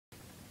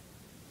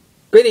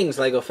Greetings,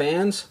 LEGO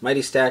fans.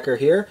 Mighty Stacker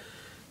here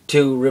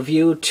to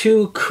review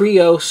two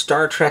Kre-O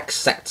Star Trek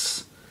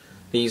sets.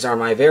 These are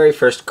my very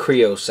first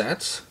Kre-O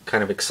sets.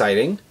 Kind of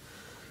exciting.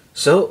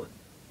 So,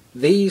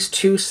 these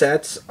two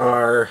sets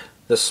are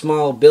the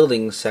small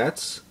building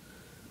sets.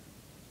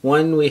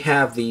 One, we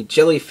have the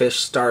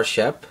Jellyfish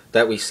starship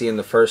that we see in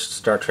the first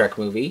Star Trek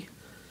movie.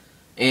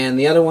 And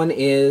the other one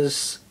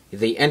is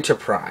the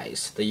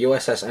Enterprise, the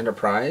USS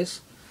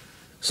Enterprise.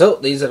 So,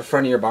 these are the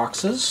front of your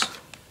boxes.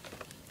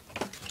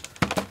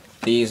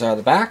 These are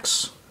the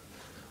backs.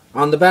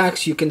 On the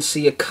backs you can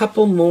see a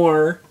couple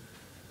more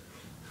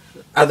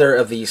other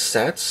of these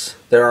sets.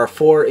 There are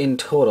 4 in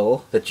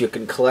total that you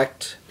can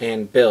collect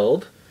and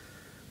build.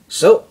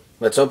 So,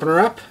 let's open her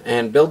up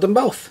and build them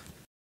both.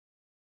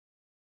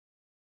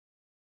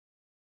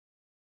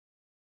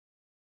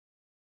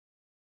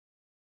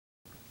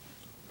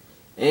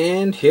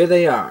 And here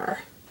they are.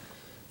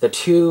 The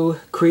two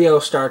Kre-O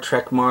Star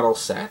Trek model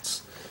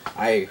sets.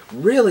 I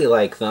really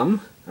like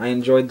them. I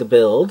enjoyed the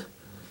build.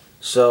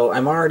 So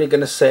I'm already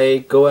going to say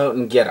go out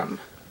and get them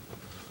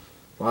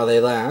while they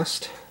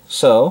last.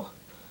 So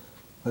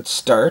let's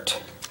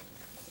start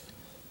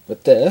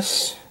with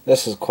this.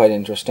 This is quite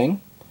interesting.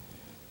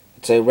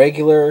 It's a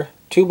regular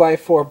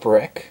 2x4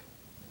 brick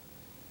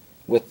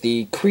with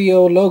the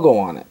Kre-O logo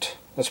on it.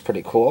 That's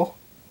pretty cool.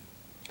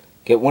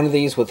 Get one of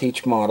these with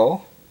each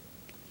model.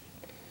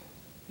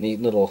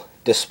 Neat little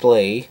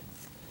display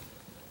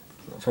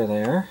for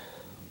there.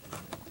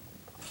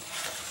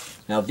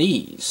 Now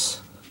these.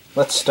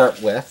 Let's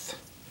start with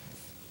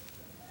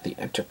the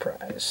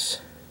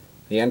Enterprise.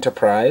 The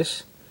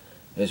Enterprise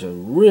is a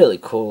really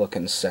cool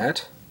looking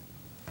set.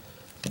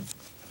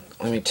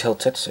 Let me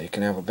tilt it so you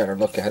can have a better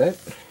look at it.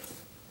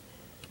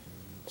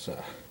 It's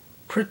a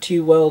pretty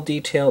well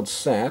detailed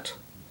set.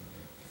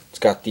 It's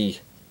got the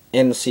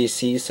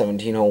NCC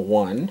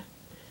 1701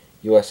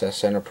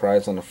 USS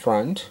Enterprise on the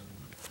front.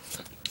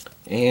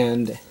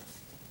 And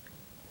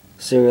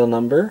serial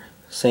number,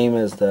 same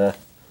as the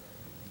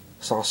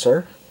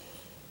saucer.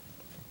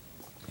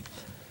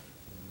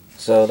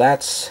 So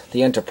that's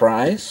the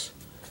Enterprise.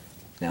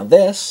 Now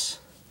this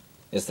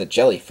is the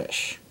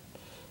Jellyfish,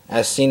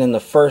 as seen in the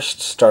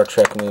first Star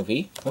Trek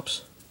movie.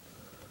 Oops.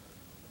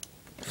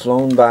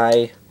 Flown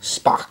by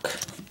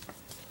Spock.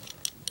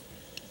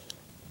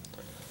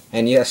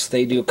 And yes,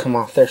 they do come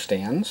off their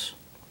stands.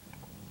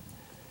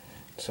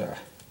 It's a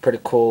pretty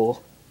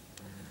cool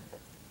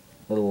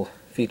little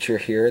feature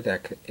here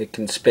that it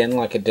can spin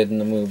like it did in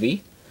the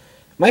movie.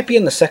 Might be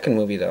in the second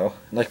movie though.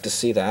 I'd like to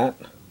see that.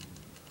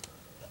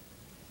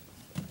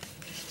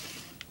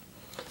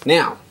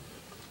 Now,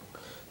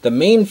 the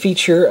main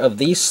feature of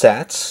these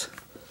sets,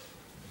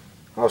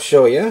 I'll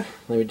show you.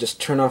 Let me just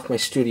turn off my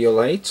studio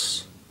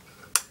lights,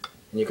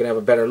 and you can have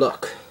a better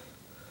look.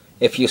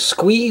 If you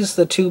squeeze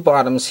the two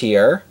bottoms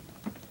here,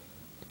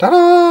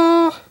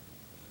 ta-da!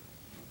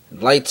 It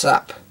lights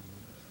up.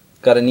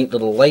 Got a neat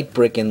little light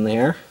brick in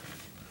there.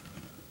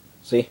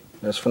 See,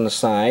 that's from the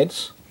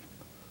sides.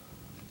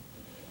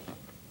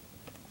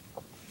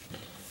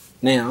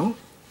 Now,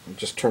 I'll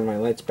just turn my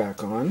lights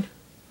back on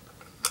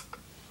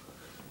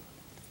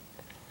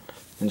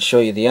and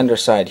show you the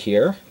underside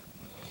here.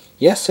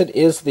 Yes, it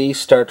is the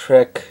Star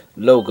Trek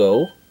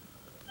logo.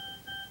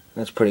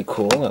 That's pretty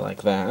cool. I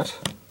like that.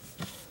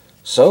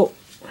 So,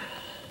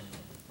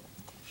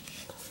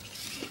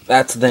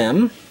 that's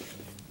them.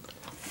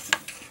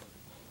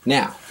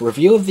 Now,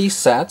 review of these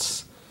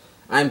sets.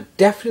 I'm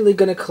definitely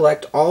going to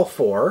collect all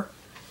 4.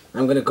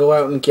 I'm going to go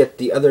out and get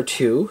the other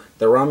 2,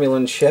 the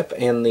Romulan ship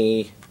and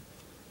the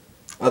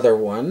other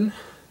one.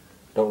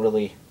 Don't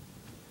really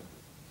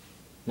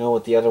know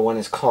what the other one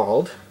is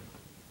called,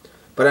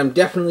 but I'm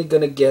definitely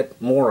going to get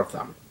more of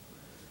them.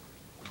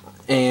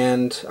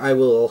 And I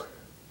will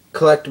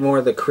collect more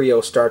of the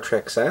Kre-O Star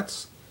Trek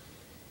sets.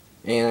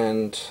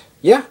 And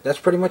yeah, that's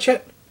pretty much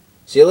it.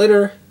 See you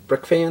later,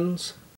 brick fans.